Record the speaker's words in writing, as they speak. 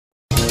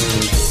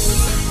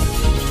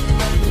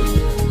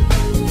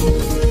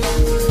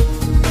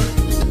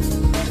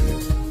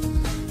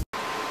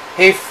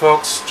Hey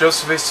folks,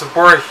 Jost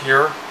Sobora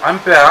here. I'm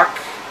back,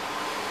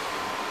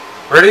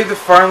 ready to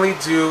finally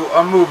do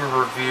a movie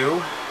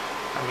review.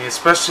 I mean,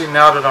 especially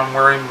now that I'm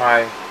wearing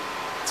my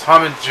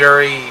Tom and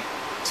Jerry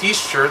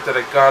t-shirt that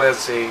I got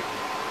as a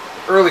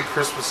early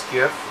Christmas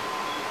gift.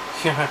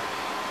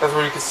 That's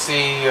where you can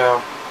see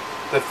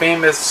the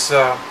famous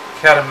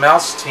cat and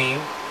mouse team.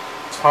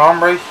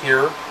 Tom right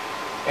here,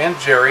 and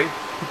Jerry.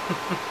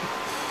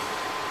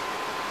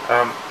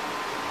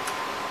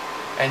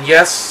 And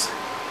yes,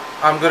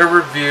 I'm going to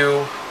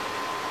review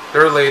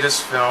their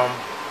latest film,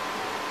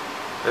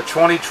 the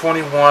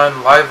 2021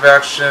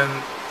 live-action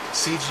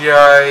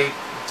CGI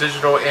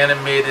digital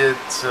animated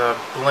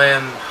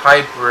blend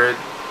hybrid.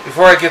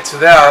 Before I get to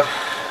that,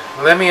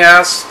 let me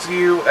ask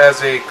you,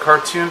 as a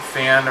cartoon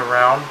fan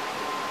around,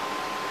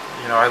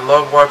 you know, I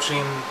love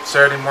watching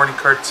Saturday morning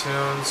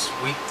cartoons,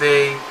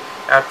 weekday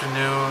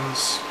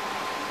afternoons,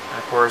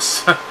 and of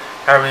course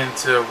having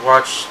to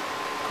watch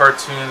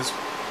cartoons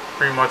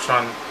pretty much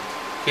on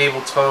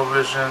cable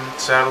television,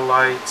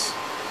 satellite,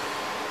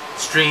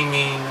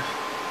 streaming,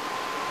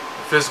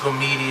 physical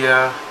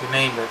media, you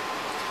name it.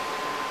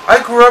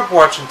 I grew up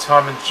watching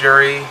Tom and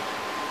Jerry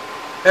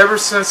ever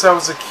since I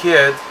was a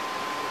kid.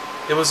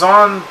 It was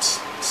on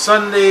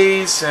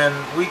Sundays and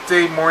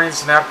weekday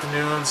mornings and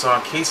afternoons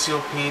on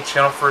KCOP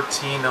Channel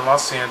 13 in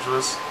Los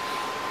Angeles,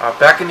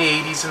 back in the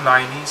 80s and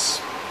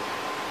 90s.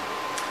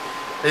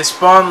 They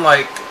spawned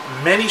like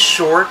many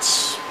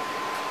shorts.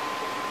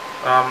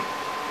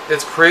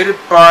 It's created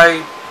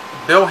by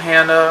Bill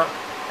Hanna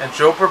and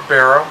Joe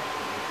Barbera,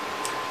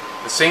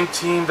 the same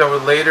team that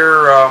would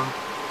later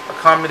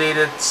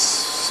accommodated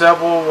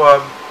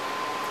several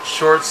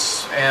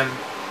shorts and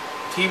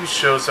TV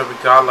shows that we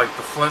got, like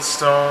the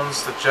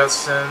Flintstones, the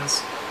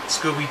Jetsons,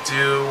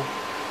 Scooby-Doo,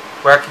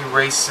 Wacky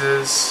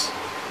Races,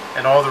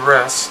 and all the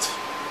rest.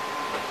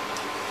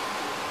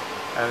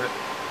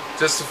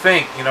 Just to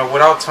think, you know,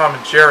 without Tom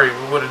and Jerry,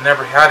 we would have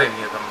never had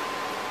any of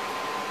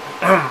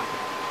them.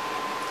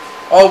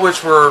 All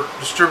which were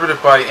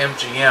distributed by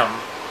MGM.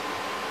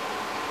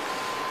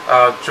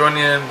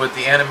 Joining in with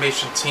the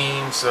animation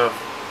teams of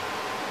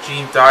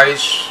Gene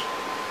Deitch,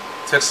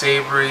 Tex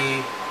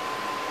Avery,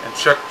 and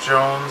Chuck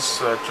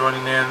Jones,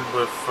 joining in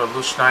with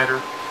Lou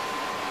Schneider.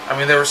 I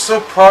mean, they were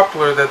so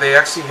popular that they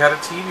actually had a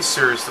TV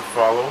series to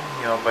follow,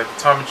 you know, like the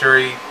Tom and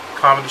Jerry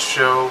comedy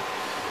show.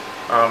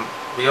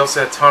 We also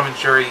had Tom and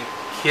Jerry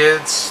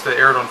Kids that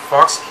aired on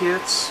Fox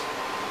Kids.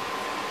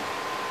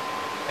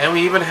 And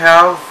we even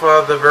have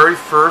the very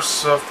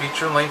first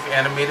feature-length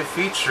animated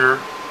feature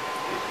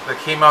that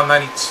came out in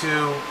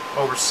 '92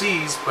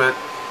 overseas, but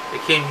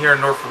it came here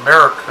in North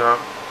America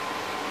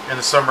in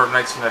the summer of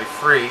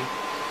 1993.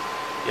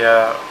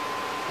 Yeah,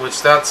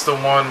 which that's the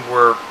one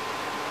where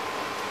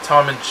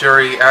Tom and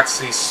Jerry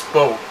actually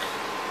spoke,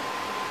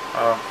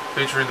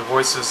 featuring the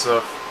voices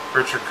of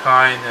Richard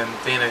Kind and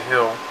Dana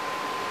Hill.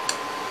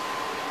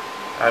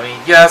 I mean,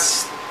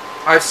 yes,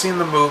 I've seen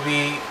the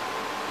movie.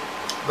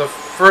 The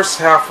first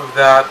half of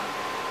that,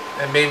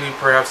 and maybe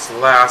perhaps the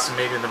last, and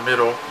maybe in the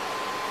middle,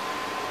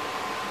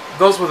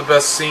 those were the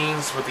best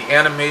scenes, with the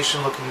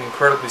animation looking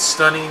incredibly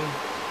stunning,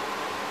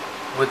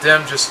 with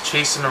them just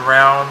chasing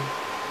around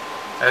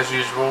as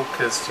usual,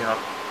 because, you know,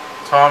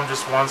 Tom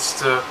just wants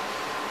to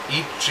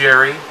eat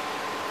Jerry,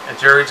 and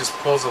Jerry just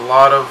pulls a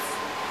lot of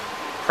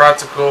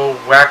practical,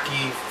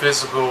 wacky,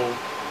 physical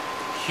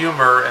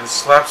humor and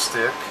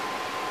slapstick.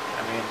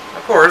 I mean,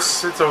 of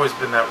course, it's always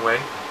been that way,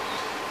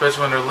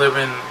 especially when they're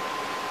living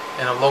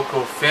in a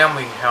local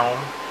family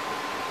home.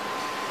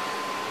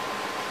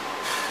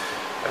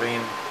 I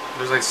mean,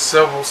 there's like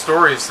several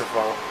stories to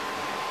follow.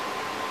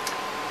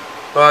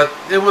 But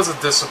it was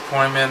a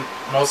disappointment,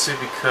 mostly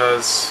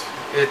because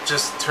it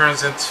just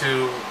turns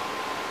into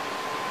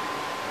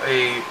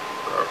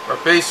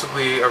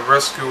basically a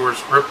rescuer's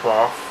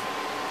ripoff.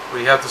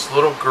 We have this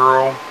little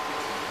girl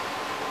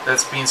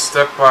that's being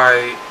stuck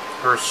by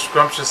her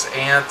scrumptious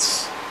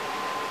aunt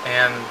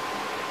and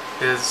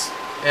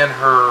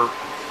her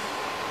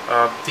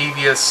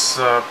devious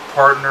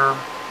partner,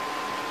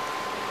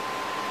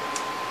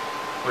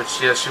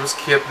 which, yeah, she was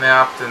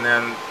kidnapped, and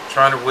then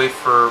trying to wait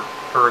for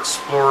her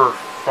explorer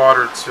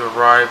father to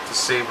arrive to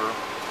save her,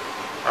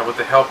 with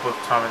the help of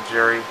Tom and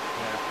Jerry.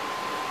 Yeah.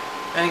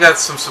 And you got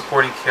some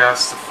supporting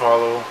cast to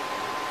follow,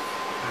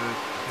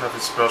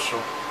 nothing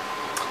special.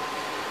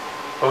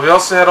 But we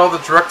also had all the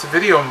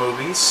direct-to-video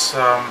movies,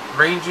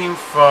 ranging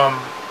from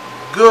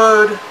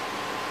good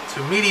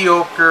to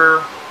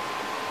mediocre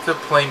to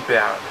plain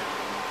bad.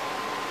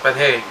 But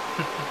hey,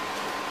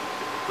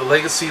 the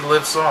legacy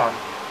lives on.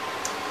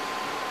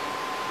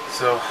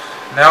 So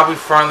now we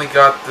finally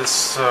got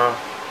this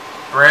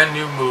brand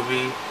new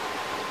movie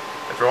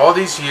after all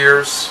these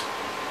years,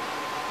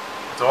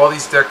 after all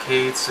these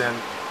decades, and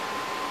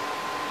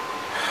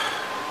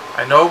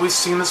I know we've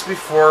seen this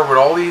before with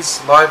all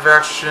these live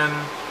action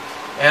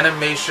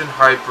animation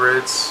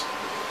hybrids.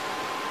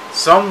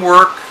 Some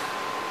work,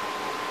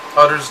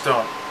 others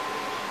don't.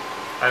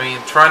 I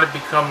mean, trying to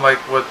become like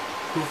what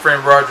Who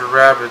Framed Roger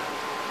Rabbit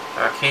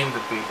came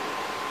to be.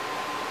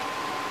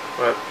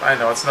 But I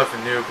know it's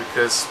nothing new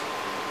because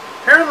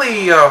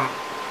apparently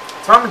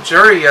Tom and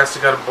Jerry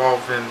actually got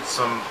involved in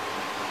some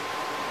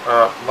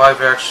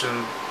live action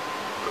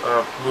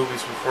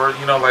movies before.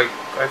 You know, like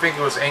I think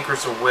it was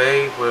Anchors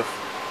Away with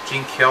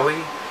Gene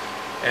Kelly,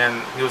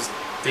 and he was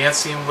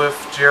dancing with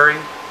Jerry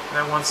in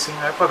that one scene.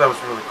 I thought that was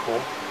really cool.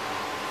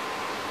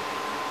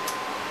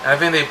 And I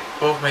think they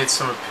both made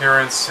some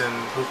appearance in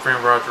Who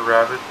Framed Roger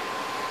Rabbit.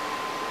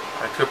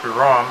 I could be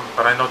wrong,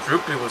 but I know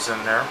Droopy was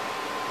in there.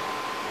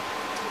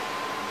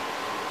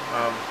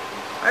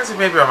 Actually,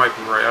 maybe I might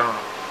be right. I don't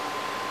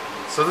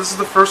know. So this is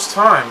the first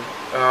time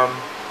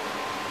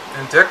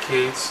in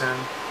decades, and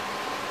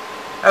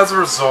as a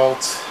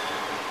result,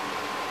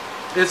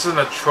 it's an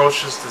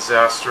atrocious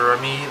disaster. I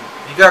mean,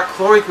 you got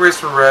Chloë Grace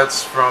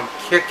Moretz from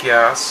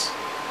Kick-Ass.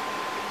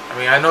 I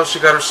mean, I know she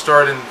got her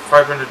start in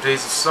 500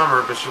 Days of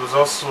Summer, but she was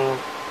also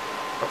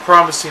a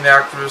promising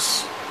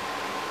actress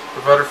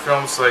with other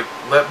films like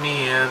Let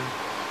Me In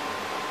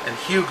and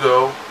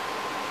Hugo.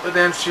 But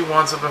then she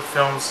winds up in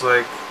films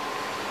like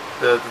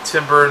the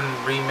Tim Burton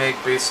remake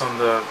based on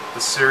the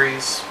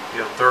series, you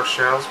know, Dark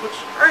Shadows, which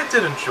I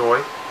did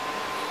enjoy.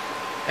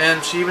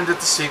 And she even did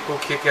the sequel,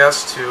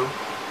 Kick-Ass 2.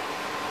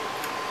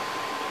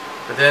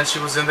 But then she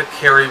was in the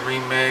Carrie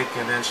remake,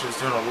 and then she was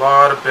doing a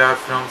lot of bad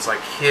films like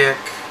Kick.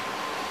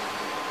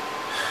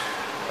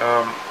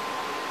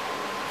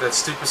 That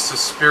stupid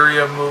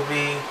Suspiria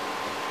movie.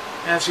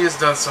 And she has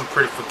done some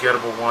pretty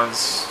forgettable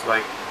ones,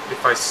 like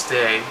If I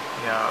Stay,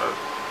 you know,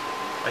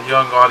 a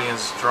young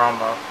audience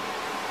drama.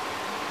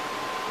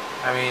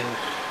 I mean,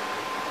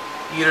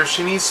 either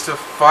she needs to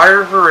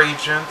fire her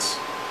agent,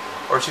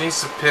 or she needs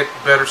to pick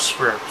better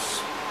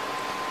scripts.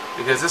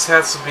 Because this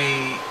has to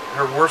be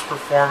her worst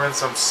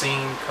performance I'm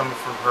seeing coming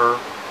from her.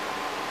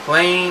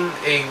 Playing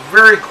a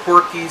very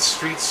quirky,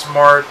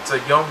 street-smart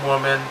young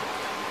woman,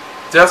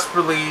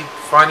 desperately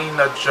finding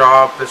a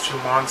job that she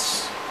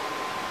wants,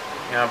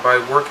 you know, by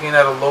working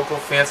at a local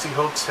fancy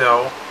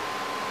hotel.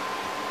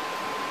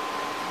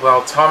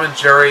 Well, Tom and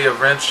Jerry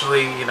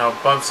eventually, you know,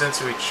 bumps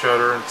into each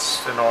other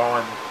and all,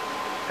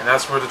 and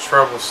that's where the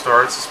trouble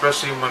starts,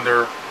 especially when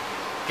they're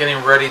getting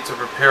ready to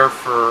prepare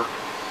for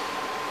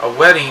a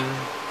wedding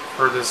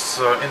for this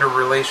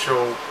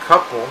interracial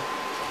couple.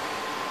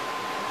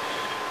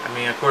 I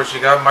mean, of course,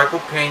 you got Michael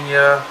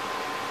Peña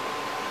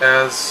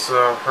as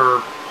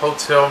her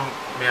hotel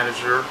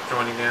manager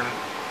joining in,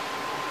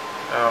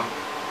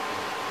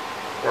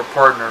 or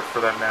partner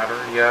for that matter.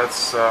 Yeah,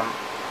 it's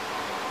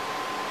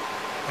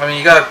I mean,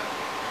 you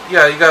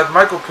got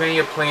Michael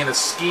Peña playing a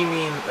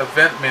scheming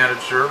event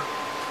manager,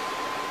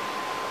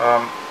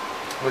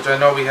 which I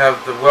know we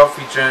have the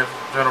wealthy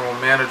general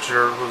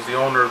manager who's the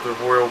owner of the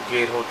Royal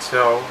Gate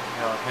Hotel,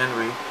 you know,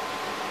 Henry.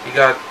 You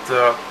got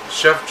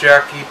Chef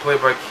Jackie,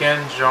 played by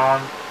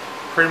Jeong,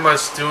 pretty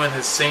much doing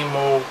his same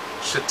old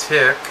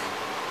shtick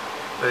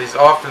that he's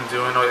often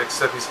doing,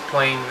 except he's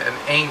playing an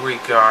angry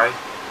guy.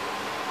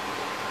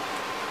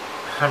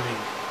 I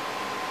mean,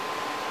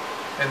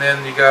 and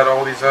then you got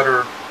all these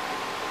other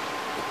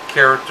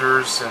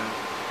characters and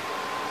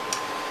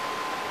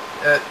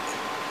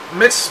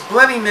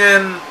blending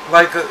in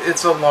like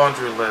it's a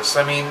laundry list.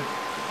 I mean,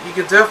 you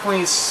can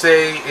definitely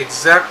say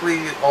exactly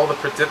all the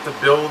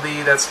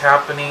predictability that's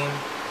happening.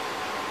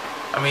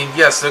 I mean,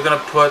 yes, they're going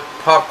to put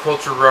pop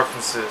culture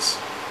references.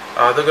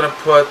 They're going to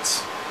put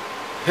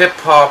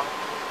hip-hop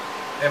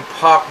and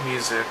pop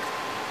music.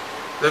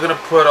 They're going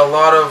to put a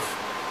lot of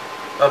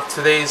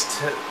today's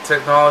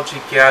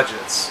technology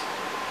gadgets.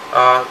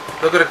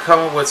 They're going to come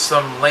up with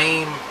some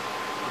lame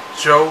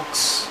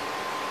jokes.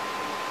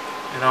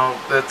 You know,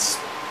 that's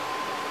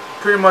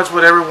pretty much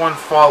what everyone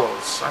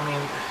follows. I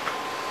mean,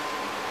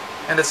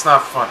 and it's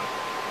not funny.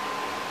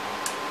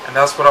 And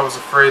that's what I was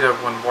afraid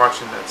of when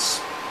watching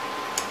this.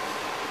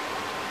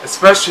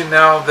 Especially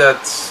now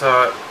that,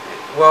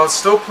 well, it's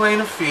still playing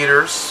in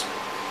theaters.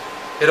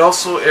 It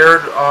also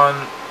aired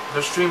on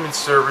the streaming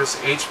service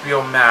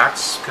HBO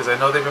Max, because I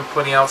know they've been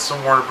putting out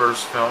some Warner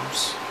Bros.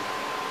 Films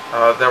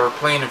that were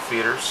playing in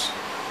theaters.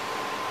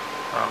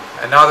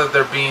 And now that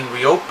they're being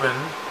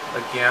reopened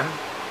again,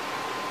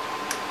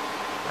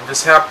 I'm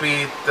just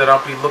happy that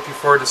I'll be looking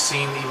forward to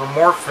seeing even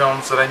more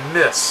films that I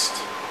missed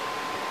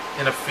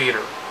in a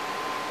theater.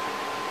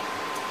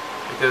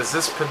 Because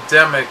this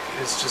pandemic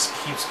just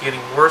keeps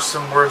getting worse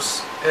and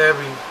worse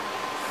every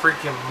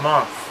freaking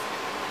month.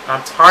 And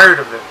I'm tired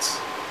of it.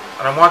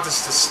 And I want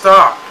this to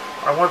stop.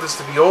 I want this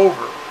to be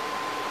over.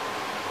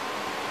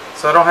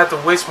 So I don't have to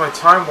waste my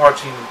time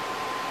watching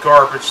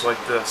garbage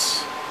like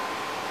this.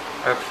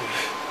 Okay.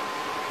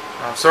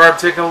 I'm sorry I'm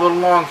taking a little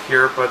long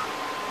here, but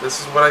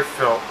this is what I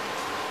felt.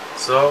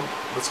 So,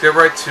 let's get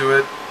right to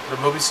it. The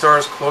movie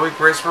stars Chloë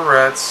Grace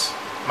Moretz,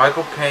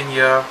 Michael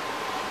Peña,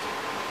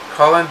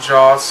 Colin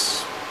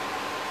Jost,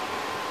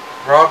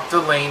 Rob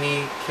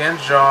Delaney,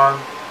 Jeong,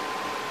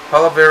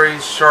 Pallavi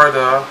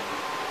Sharda,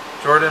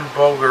 Jordan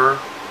Bolger,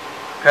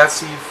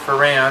 Patsy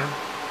Ferran,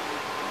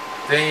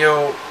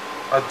 Daniel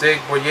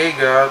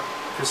Adegboyega,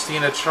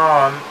 Christina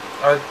Chong,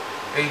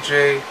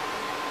 Ajay,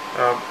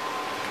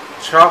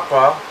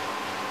 Chhabra,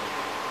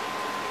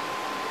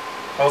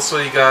 Also,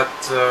 you got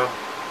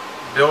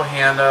Bill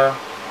Hanna,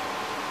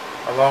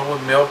 along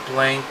with Mel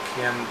Blanc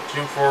and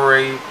June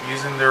Foray,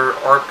 using their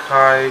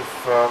archive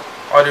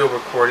audio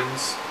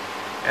recordings.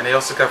 And they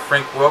also got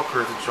Frank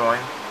Welker to join.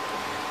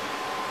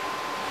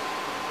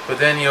 But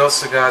then you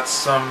also got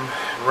some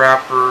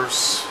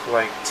rappers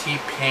like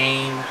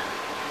T-Pain,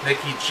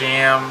 Nicky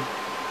Jam,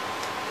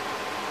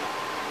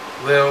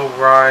 Lil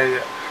Rai,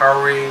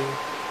 Howery,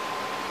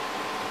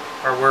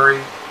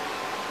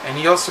 and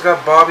you also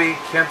got Bobby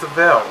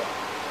Cannavale.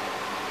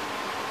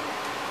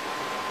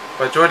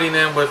 By joining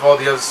in with all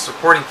the other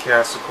supporting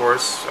cast, of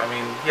course. I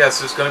mean, yes,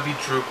 there's going to be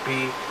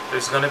Droopy,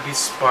 there's going to be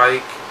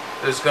Spike,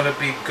 there's going to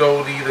be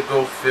Goldie the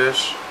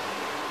Goldfish,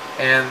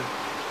 and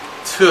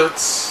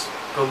Toots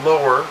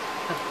galore.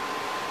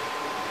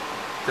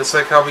 Just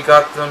like how we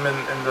got them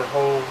in the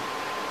whole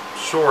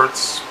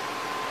shorts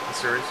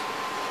series.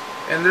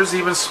 And there's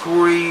even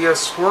Screwy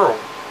Squirrel.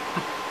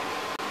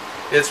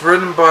 It's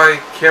written by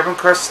Kevin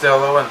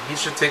Costello, and he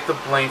should take the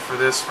blame for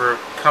this, for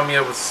coming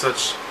up with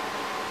such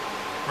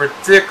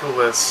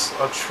ridiculous,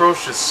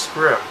 atrocious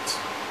script.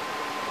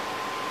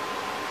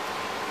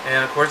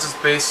 And of course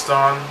it's based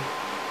on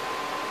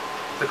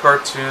the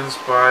cartoons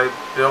by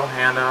Bill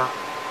Hanna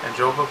and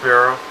Joe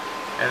Barbera,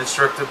 and it's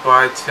directed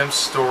by Tim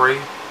Story.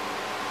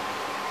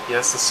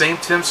 Yes, the same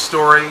Tim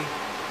Story,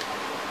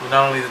 who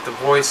not only did the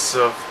voice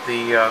of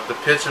the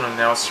pigeon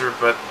announcer,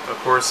 but of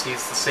course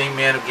he's the same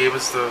man who gave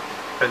us the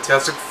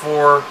Fantastic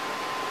Four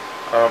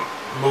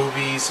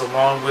movies,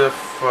 along with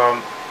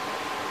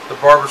the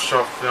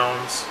barbershop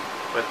films.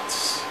 But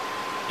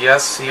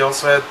yes, he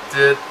also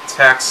did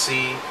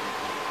Taxi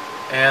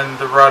and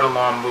the Ride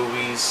Along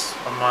movies,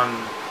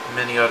 among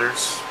many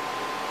others.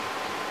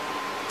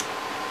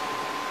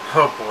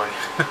 Oh boy,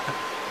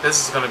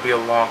 this is going to be a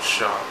long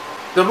shot.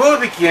 The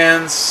movie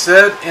begins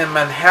set in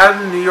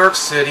Manhattan, New York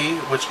City,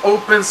 which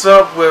opens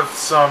up with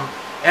some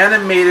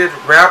animated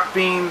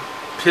rapping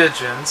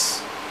pigeons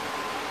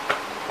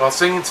while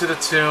singing to the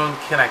tune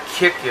 "Can I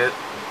Kick It?"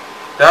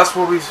 That's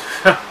where we,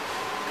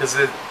 because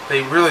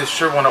they really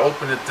sure want to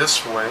open it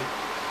this way.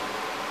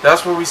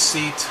 That's where we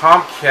see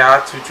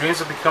Tomcat, who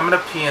dreams of becoming a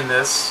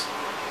pianist,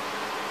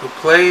 who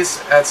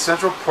plays at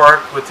Central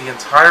Park with the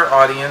entire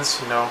audience,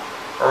 you know,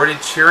 already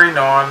cheering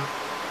on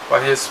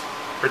by his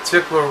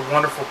particular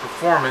wonderful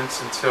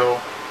performance,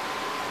 until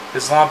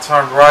his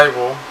longtime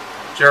rival,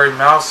 Jerry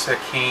Mouse, had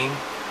came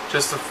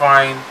just to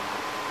find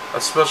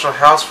a special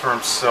house for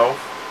himself,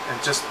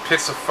 and just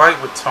picks a fight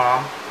with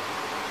Tom,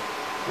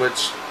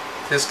 which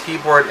his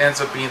keyboard ends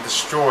up being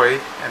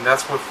destroyed, and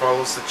that's what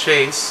follows the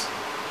chase.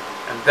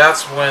 And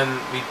that's when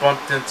we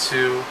bumped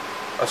into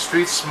a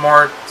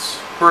street-smart,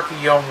 quirky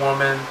young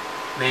woman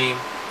named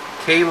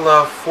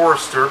Kayla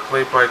Forrester,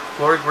 played by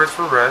Chloë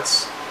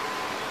Moretz.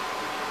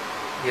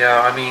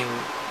 Yeah, I mean,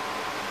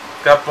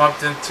 got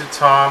bumped into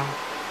Tom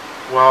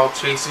while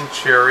chasing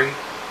Cherry.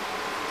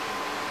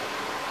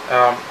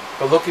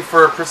 But looking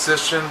for a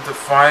position to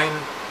find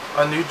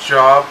a new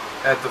job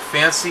at the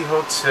fancy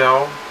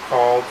hotel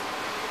called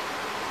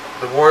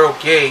the Royal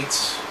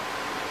Gate.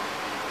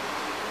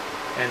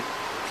 And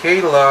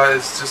Kayla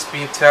is just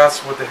being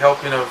tasked with the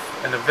helping of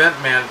an event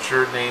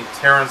manager named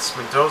Terrence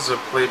Mendoza,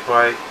 played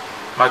by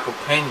Michael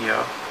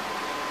Peña.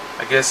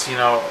 I guess, you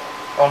know,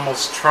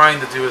 almost trying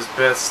to do his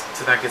best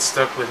to not get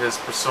stuck with his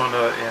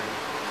persona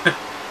in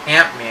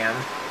Ant-Man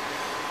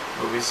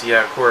movies.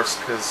 Yeah, of course,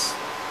 because,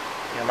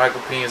 you know,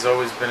 Michael Peña has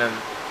always been in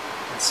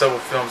several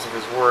films of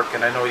his work,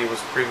 and I know he was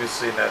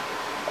previously in that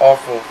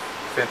awful,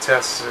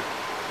 fantastic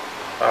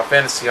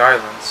Fantasy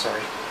Island.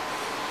 Sorry.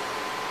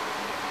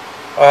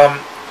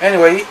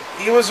 Anyway,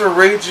 he was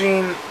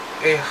arranging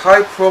a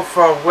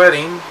high-profile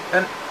wedding,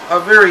 and a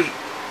very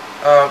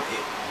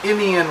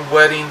Indian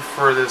wedding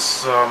for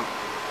this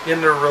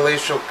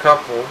interracial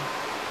couple.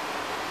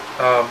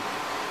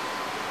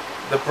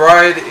 The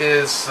bride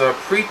is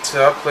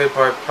Preeta, played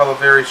by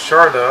Pallavi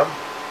Sharda,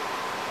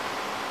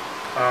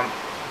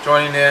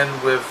 joining in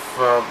with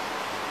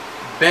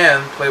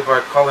Ben, played by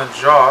Colin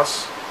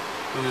Jost,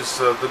 who's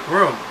the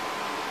groom.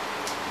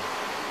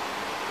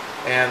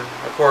 And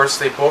of course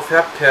they both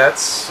have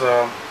pets.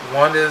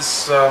 One is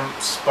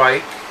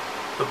Spike,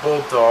 the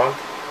bulldog,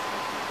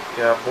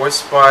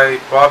 voiced by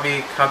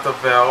Bobby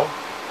Cannavale,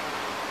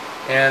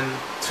 and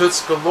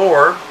Toots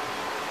Galore,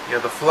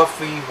 the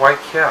fluffy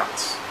white cat.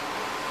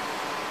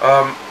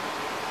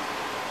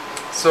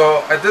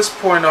 So at this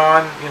point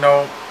on, you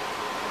know,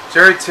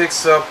 Jerry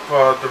takes up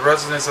the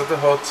residence at the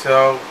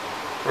hotel,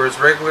 where his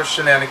regular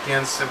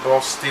shenanigans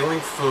involve stealing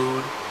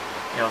food,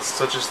 you know,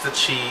 such as the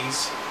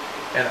cheese,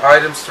 and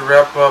items to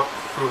wrap up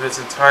through his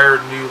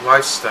entire new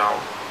lifestyle.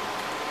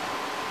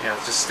 You know,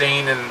 just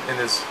staying in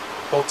his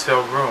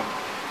hotel room.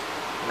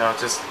 You know,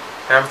 just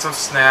having some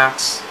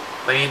snacks,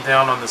 laying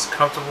down on this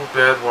comfortable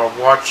bed while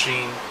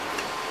watching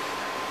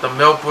the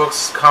Mel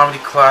Brooks comedy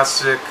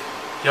classic,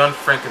 Young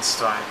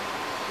Frankenstein.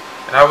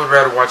 And I would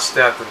rather watch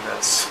that than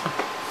this.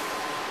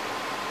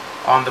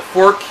 On the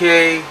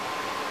 4K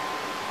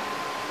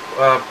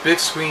big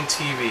screen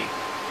TV.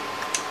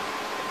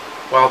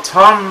 While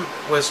Tom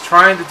was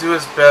trying to do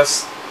his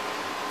best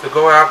to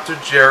go after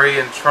Jerry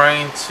and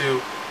trying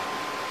to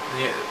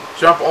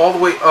jump all the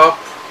way up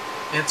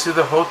into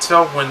the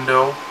hotel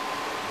window,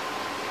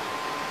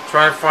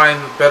 trying to find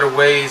better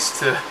ways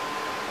to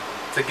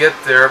get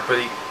there, but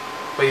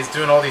he's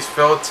doing all these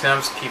failed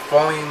attempts, keep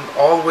falling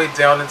all the way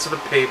down into the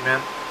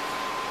pavement.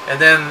 And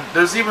then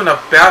there's even a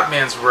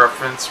Batman's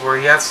reference where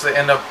he has to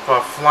end up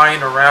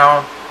flying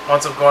around,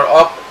 winds up going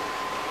up,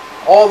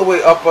 all the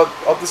way up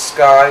the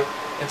sky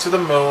into the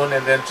moon,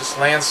 and then just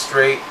lands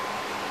straight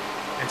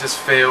and just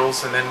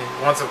fails. And then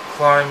he winds up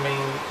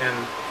climbing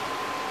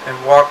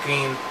and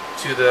walking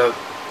to the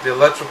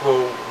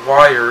electrical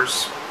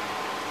wires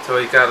till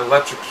he got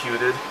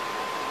electrocuted.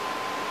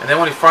 And then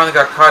when he finally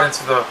got caught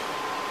into the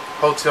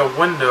hotel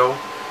window,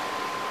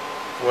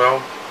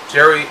 well,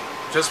 Jerry,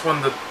 just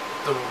when the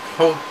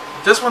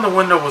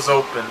window was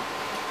open,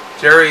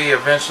 Jerry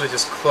eventually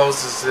just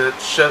closes it,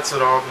 shuts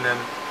it off,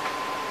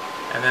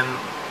 and then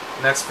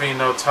next thing you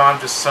know, Tom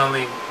just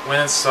suddenly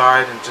went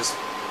inside, and just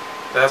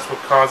that's what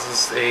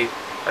causes a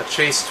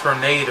chase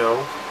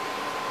tornado,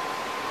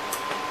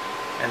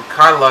 and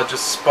Kyla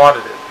just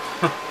spotted it.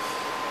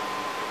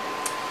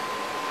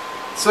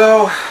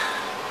 So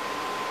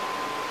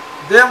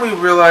then we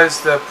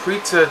realized that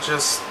Preeta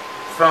just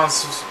found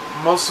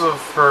most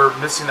of her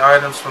missing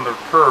items from the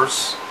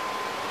purse,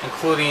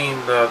 including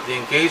the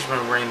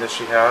engagement ring that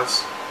she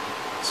has.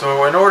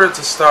 So in order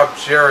to stop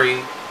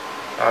Jerry,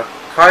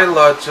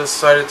 Kyla just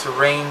decided to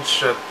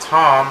arrange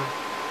Tom,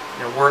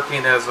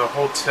 working as a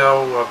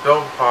hotel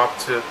bellhop,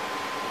 to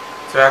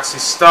actually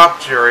stop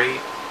Jerry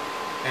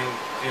and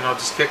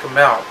just kick him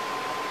out.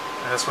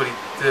 And that's what he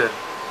did.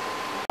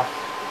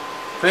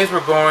 Things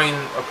were going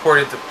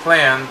according to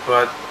plan,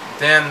 but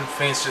then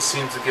things just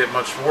seemed to get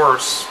much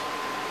worse,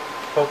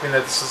 hoping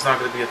that this is not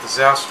going to be a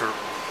disaster.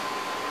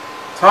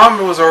 Tom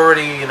was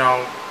already,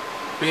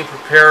 being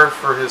prepared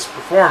for his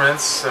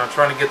performance,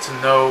 trying to get to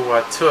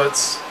know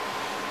Toots.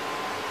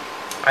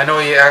 I know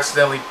he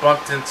accidentally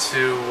bumped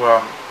into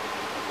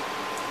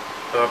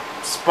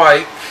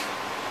Spike,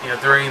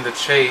 during the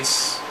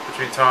chase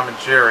between Tom and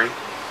Jerry.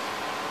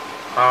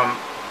 I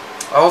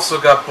also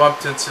got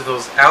bumped into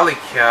those alley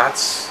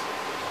cats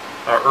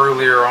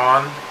earlier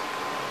on,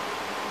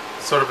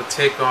 sort of a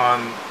take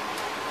on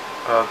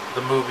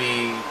the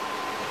movie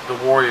The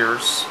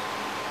Warriors.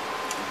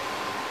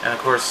 And of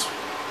course,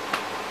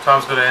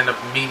 Tom's going to end up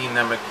meeting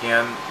them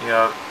again.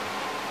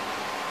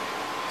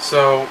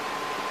 So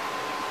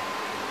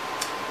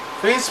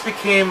things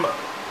became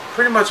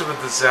pretty much of a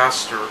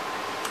disaster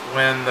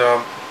when,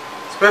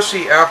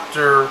 especially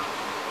after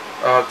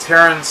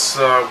Terrence,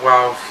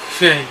 while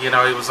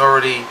he was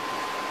already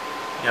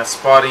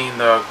spotting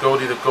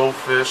Goldie the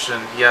goldfish,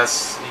 and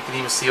yes, you can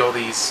even see all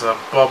these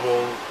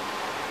bubbles,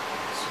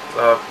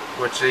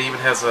 which even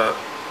has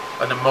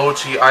an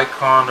emoji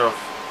icon of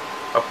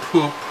a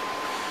poop.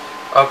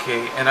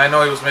 Okay, and I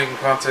know he was making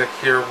contact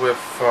here with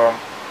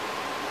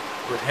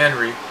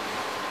Henry,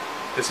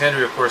 because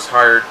Henry, of course,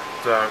 hired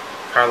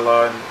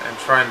Kyla and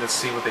trying to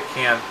see what they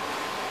can.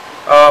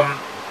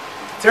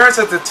 Terrence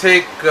had to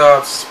take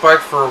Spike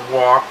for a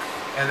walk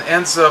and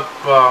ends up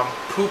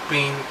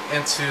pooping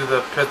into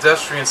the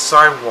pedestrian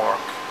sidewalk.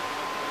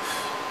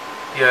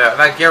 Yeah,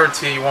 and I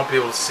guarantee you won't be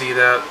able to see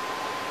that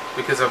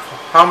because of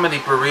how many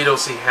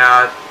burritos he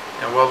had,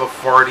 and the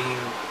farting,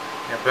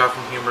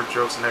 bathroom humor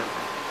jokes and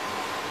everything.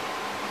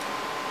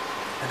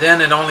 And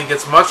then it only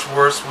gets much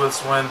worse was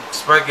when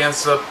Spike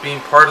ends up being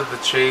part of the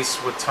chase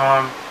with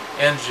Tom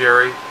and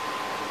Jerry,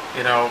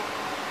 and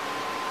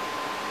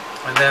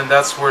then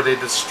that's where they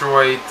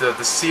destroyed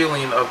the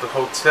ceiling of the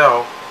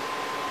hotel.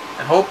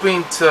 And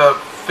hoping to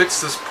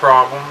fix this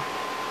problem,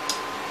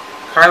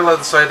 Kyla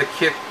decided to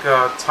kick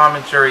Tom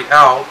and Jerry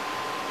out,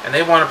 and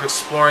they wound up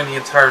exploring the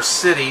entire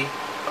city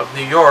of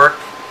New York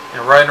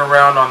and riding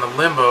around on the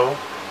limo,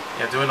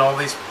 doing all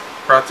these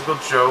practical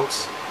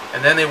jokes.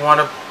 And then they wound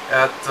up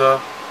at the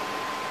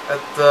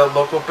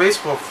local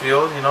baseball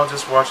field,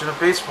 just watching a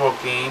baseball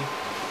game.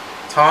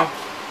 Tom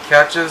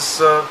catches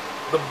the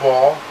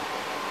ball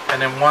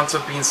and then winds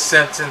up being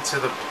sent into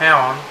the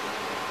pound,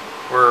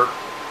 where,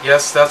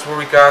 yes, that's where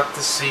we got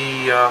to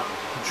see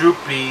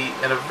Droopy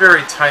in a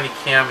very tiny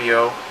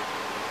cameo,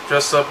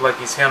 dressed up like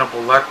he's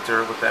Hannibal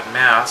Lecter with that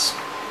mask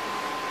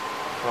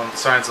from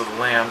Silence of the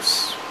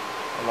Lambs,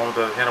 along with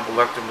the Hannibal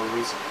Lecter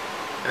movies.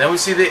 And then we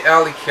see the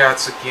alley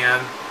cats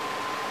again.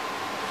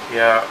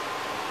 Yeah,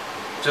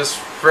 just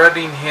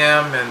fretting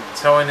him and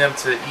telling him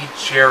to eat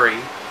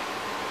Jerry.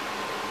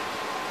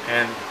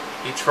 And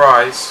he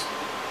tries.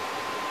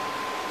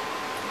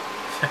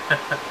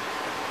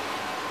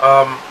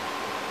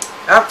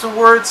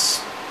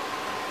 Afterwards,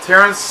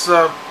 Terrence,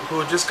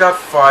 who just got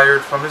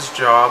fired from his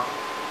job,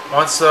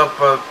 wants up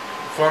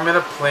forming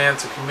a plan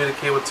to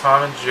communicate with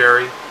Tom and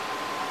Jerry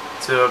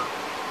to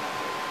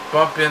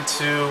bump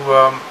into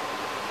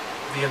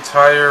the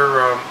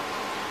entire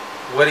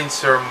wedding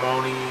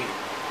ceremony,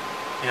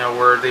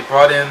 where they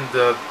brought in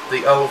the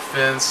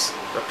elephants,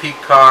 the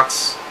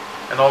peacocks,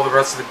 and all the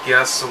rest of the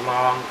guests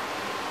along.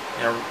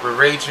 We're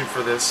raging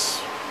for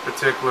this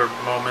particular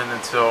moment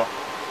until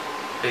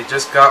They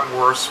just got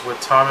worse with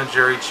Tom and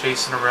Jerry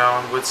chasing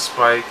around with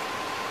Spike.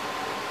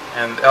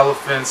 And the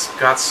elephants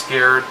got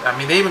scared. I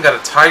mean, they even got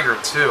a tiger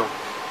too.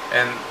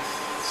 And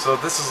so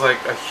this is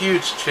like a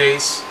huge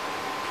chase.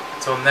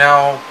 Until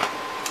now,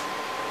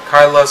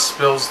 Kyla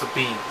spills the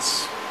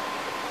beans.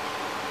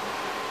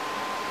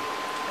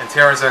 And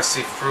Terrence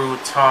actually threw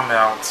Tom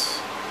out.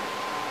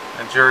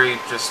 And Jerry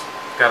just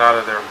got out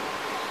of there.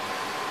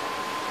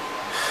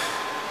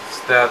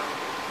 That,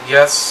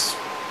 yes,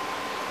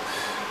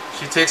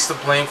 she takes the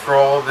blame for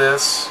all of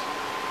this.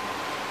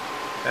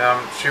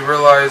 She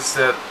realized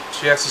that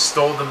she actually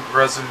stole the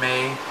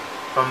resume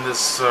from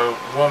this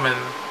woman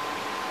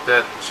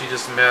that she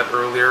just met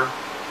earlier.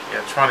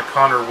 Yeah, trying to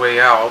con her way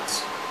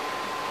out.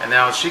 And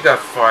now she got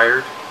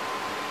fired.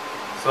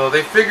 So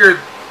they figured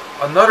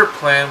another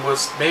plan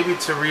was maybe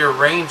to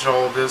rearrange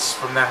all of this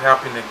from that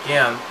happening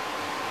again.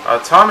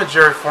 Tom and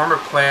Jerry formed a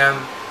plan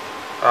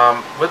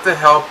with the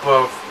help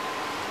of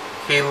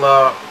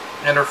Kayla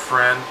and her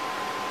friend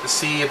to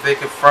see if they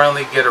could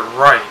finally get it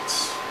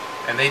right.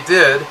 And they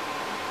did.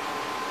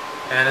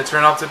 And it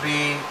turned out to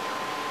be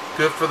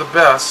good for the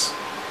best.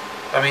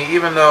 I mean,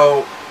 even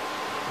though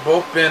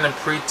both Ben and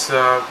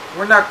Preeta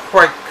were not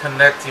quite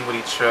connecting with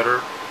each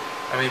other.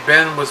 I mean,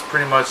 Ben was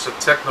pretty much a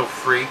techno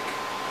freak.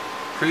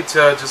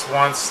 Preeta just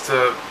wants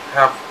to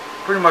have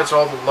pretty much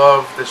all the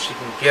love that she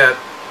can get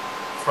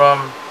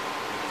from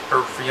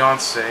her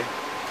fiance,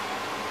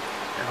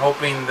 and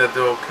hoping that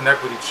they'll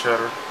connect with each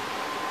other.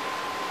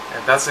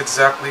 And that's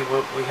exactly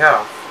what we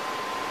have.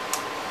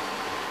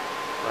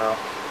 Well,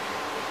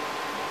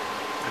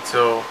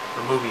 until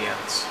the movie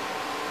ends.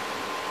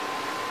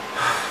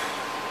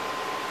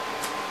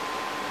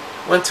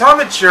 When Tom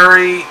and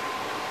Jerry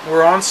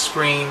were on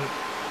screen,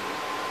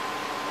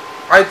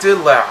 I did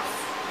laugh.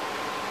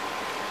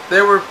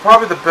 They were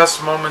probably the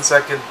best moments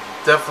I could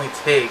definitely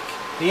take.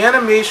 The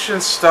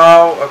animation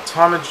style of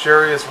Tom and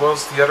Jerry, as well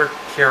as the other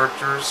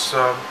characters,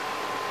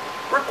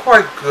 were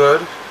quite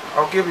good.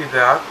 I'll give you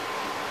that.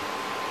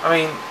 I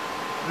mean,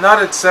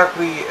 not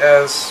exactly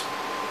as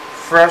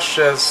fresh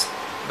as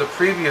the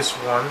previous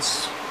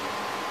ones,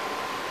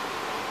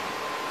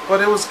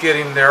 but it was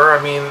getting there.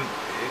 I mean,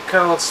 it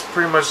kind of looks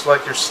pretty much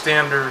like your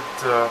standard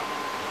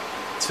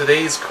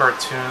today's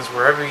cartoons,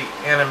 where every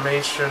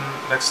animation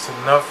next to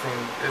nothing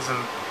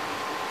isn't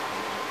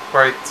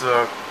quite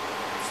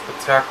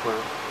spectacular.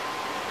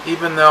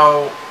 Even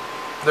though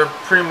they're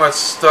pretty much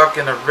stuck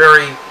in a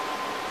very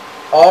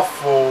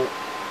awful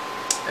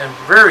and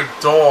very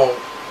dull,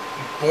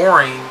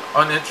 boring,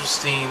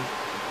 uninteresting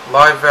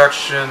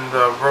live-action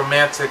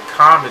romantic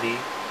comedy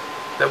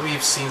that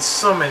we've seen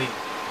so many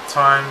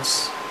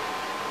times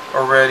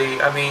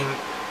already. I mean,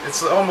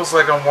 it's almost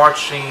like I'm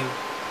watching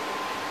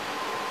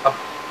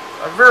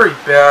a very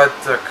bad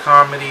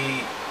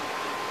comedy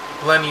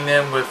blending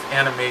in with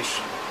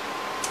animation.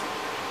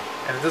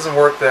 And it doesn't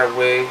work that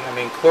way. I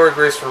mean, Chloë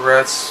Grace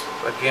Moretz,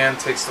 again,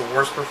 takes the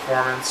worst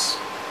performance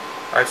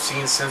I've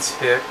seen since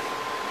Hick.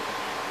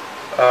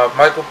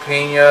 Michael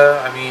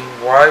Peña, I mean,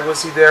 why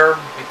was he there?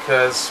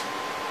 Because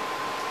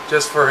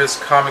just for his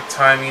comic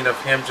timing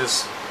of him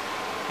just,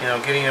 you know,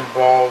 getting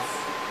involved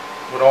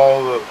with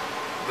all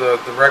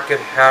the wrecked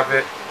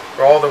havoc,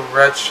 or all the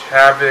wretch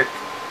havoc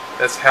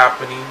that's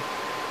happening.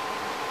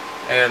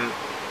 And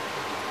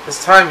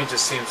his timing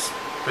just seems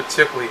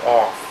particularly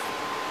off.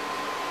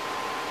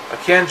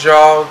 Ken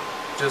Jeong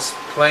just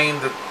playing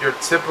your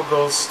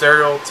typical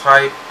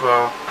stereotype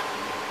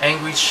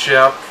angry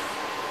chef.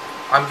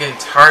 I'm getting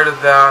tired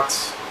of that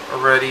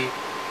already.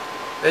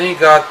 Then you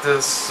got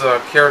this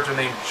character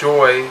named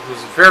Joy,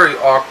 who's very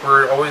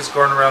awkward, always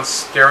going around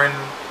scaring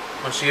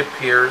when she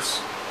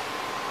appears.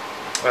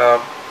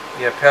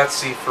 Yeah,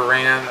 Patsy,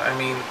 Ferran. I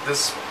mean,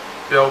 this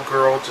Bill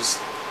girl just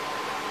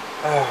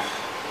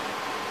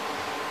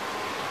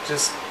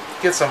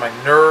gets on my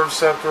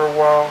nerves after a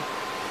while.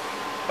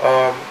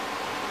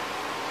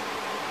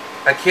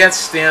 I can't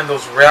stand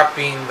those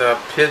rapping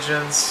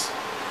pigeons.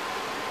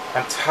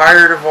 I'm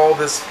tired of all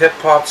this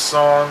hip-hop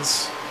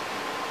songs.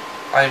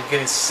 I'm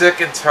getting sick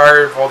and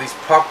tired of all these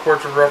pop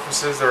culture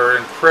references that are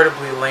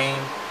incredibly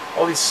lame.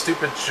 All these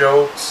stupid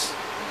jokes,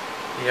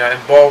 yeah,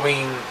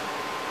 involving,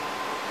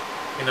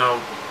 you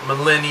know,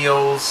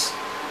 millennials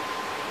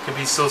can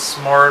be so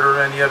smart or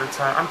any other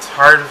time. I'm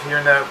tired of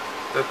hearing that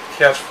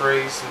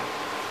catchphrase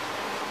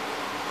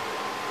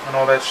and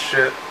all that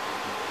shit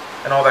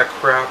and all that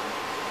crap.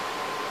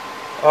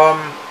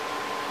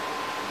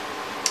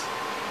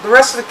 The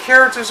rest of the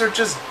characters are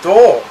just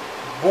dull,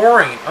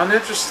 boring,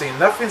 uninteresting,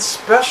 nothing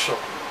special.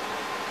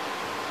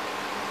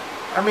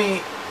 I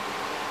mean,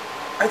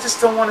 I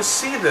just don't want to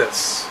see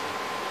this.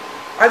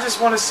 I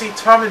just want to see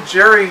Tom and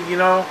Jerry, you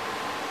know,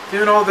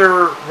 doing all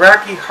their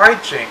wacky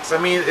hijinks.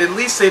 I mean, at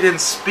least they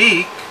didn't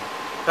speak,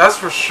 that's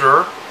for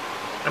sure.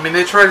 I mean,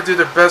 they try to do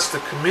their best to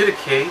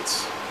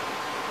communicate.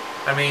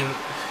 I mean,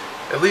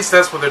 at least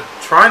that's what they're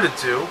trying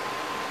to do.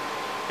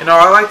 You know,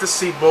 I like to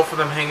see both of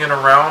them hanging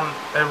around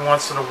every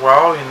once in a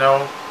while, you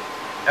know,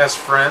 as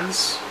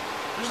friends.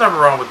 There's nothing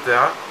wrong with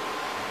that.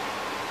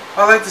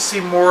 I like to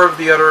see more of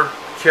the other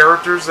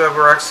characters that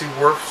were actually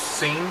worth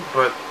seeing,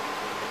 but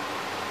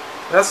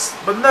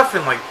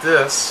nothing like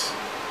this.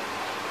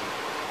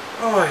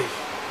 Oy.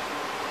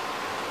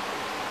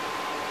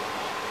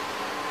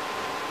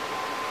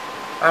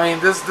 I mean,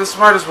 this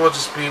might as well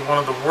just be one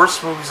of the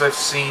worst movies I've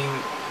seen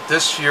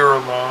this year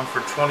alone for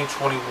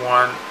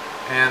 2021.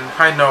 And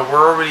I know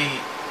we're already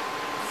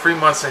 3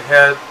 months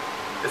ahead.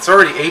 It's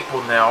already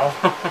April now.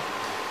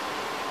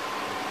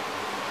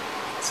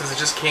 Since it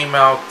just came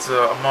out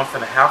a month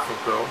and a half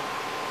ago.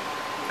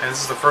 And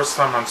this is the first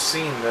time I'm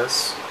seeing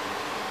this.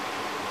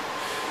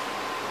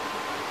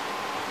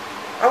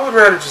 I would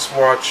rather just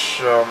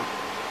watch,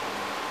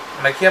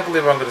 and I can't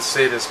believe I'm going to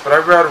say this, but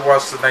I'd rather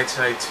watch the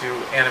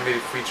 1992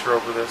 animated feature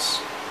over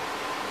this.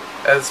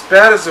 As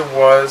bad as it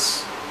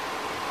was,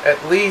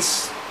 at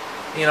least,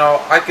 you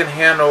know, I can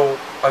handle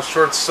a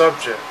short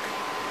subject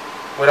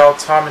without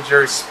Tom and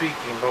Jerry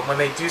speaking, but when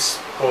they do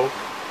spoke,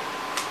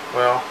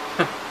 well,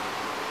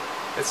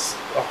 it's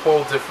a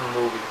whole different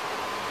movie.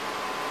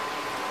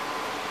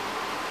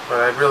 But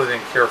I really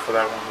didn't care for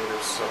that one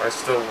either, so I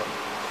still wouldn't.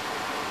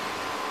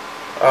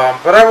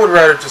 But I would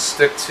rather just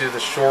stick to the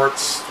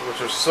shorts,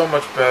 which are so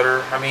much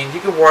better. I mean,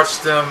 you could watch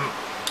them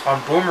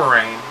on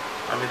Boomerang.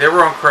 I mean, they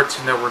were on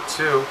Cartoon Network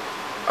too.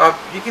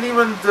 You can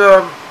even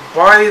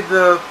buy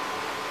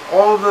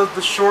all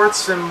the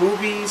shorts and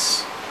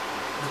movies,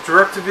 the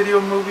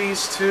direct-to-video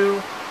movies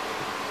too,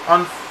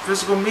 on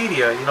physical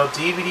media. You know,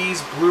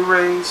 DVDs,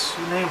 Blu-rays,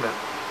 you name it.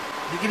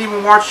 You can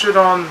even watch it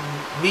on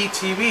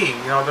MeTV.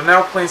 You know, they're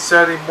now playing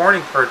Saturday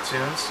morning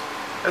cartoons,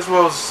 as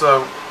well as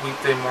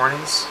weekday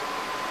mornings.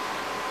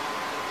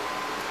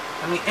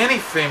 I mean,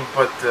 anything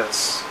but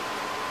this.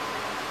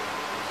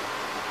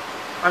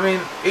 I mean,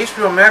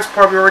 HBO Max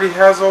probably already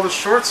has all the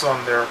shorts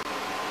on there.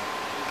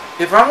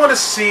 If I want to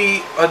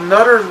see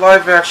another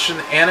live-action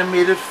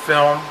animated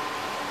film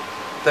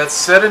that's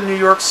set in New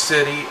York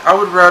City, I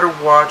would rather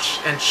watch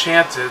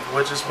Enchanted,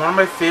 which is one of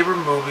my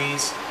favorite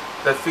movies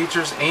that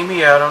features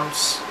Amy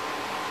Adams,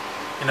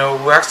 you know,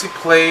 who actually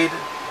played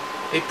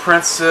a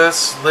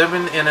princess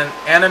living in an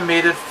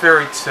animated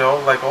fairy tale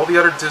like all the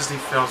other Disney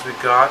films we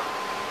got,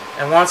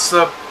 and wants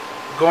up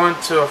going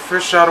to a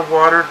fish out of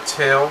water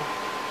tale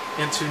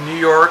into New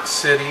York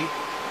City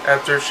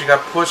after she got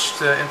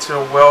pushed into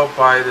a well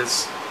by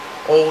this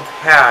old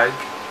hag,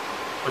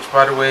 which,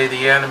 by the way,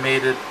 the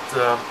animated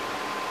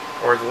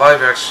or the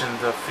live action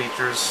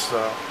features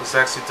was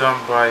actually done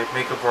by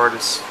makeup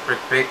artist Rick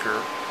Baker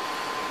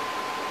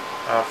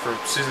for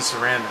Susan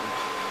Sarandon.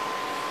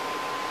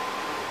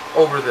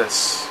 Over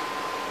this.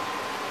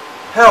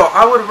 Hell,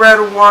 I would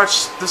rather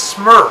watch The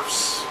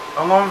Smurfs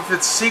along with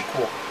its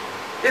sequel.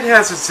 It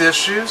has its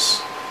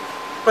issues,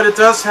 but it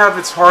does have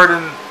its heart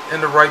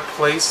in the right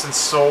place and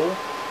soul.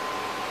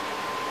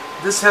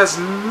 This has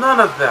none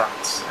of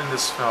that in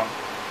this film.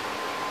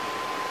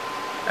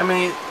 I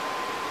mean,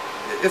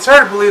 it's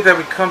hard to believe that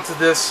we come to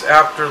this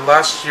after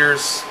last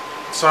year's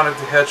Sonic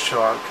the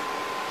Hedgehog,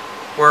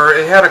 where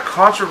it had a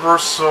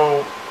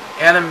controversial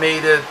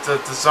animated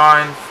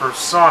design for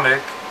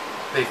Sonic.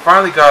 They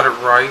finally got it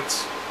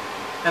right.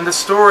 And the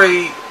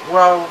story,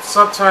 well,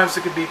 sometimes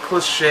it could be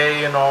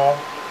cliche and all.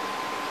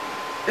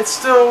 It's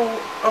still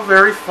a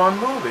very fun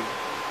movie.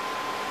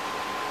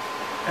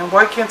 And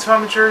why can't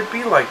Tom and Jerry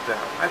be like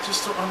that? I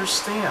just don't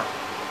understand.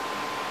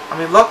 I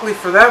mean, luckily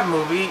for that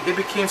movie, it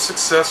became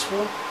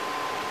successful,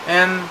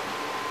 and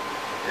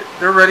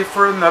they're ready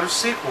for another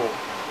sequel.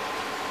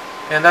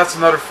 And that's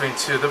another thing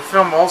too. The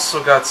film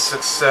also got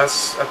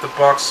success at the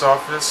box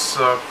office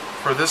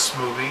for this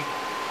movie.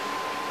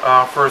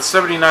 For a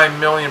 $79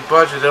 million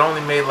budget, it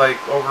only made like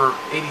over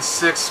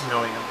 $86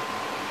 million.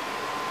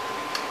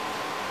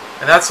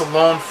 And that's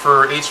alone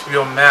for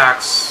HBO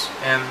Max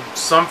and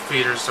some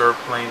theaters that are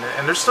playing it.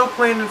 And they're still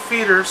playing in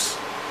theaters,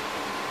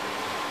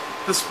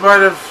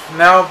 despite of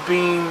now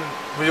being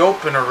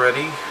reopened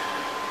already.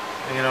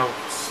 You know,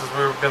 since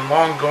we've been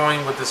long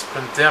going with this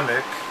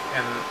pandemic,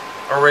 and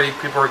already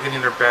people are getting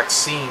their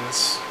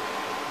vaccines.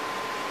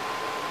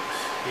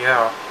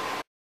 Yeah.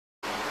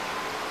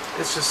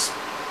 It's just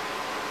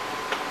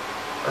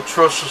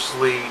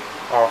atrociously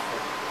awful.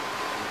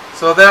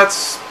 So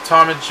that's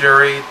Tom and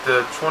Jerry,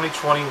 the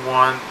 2021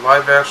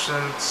 live-action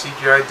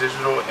CGI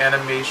digital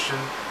animation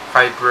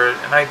hybrid,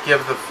 and I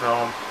give the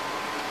film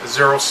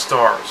 0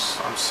 stars.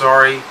 I'm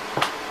sorry,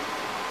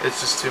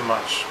 it's just too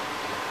much.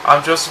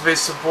 I'm Joseph A.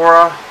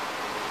 Sobora,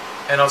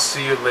 and I'll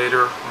see you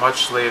later,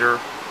 much later.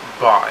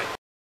 Bye.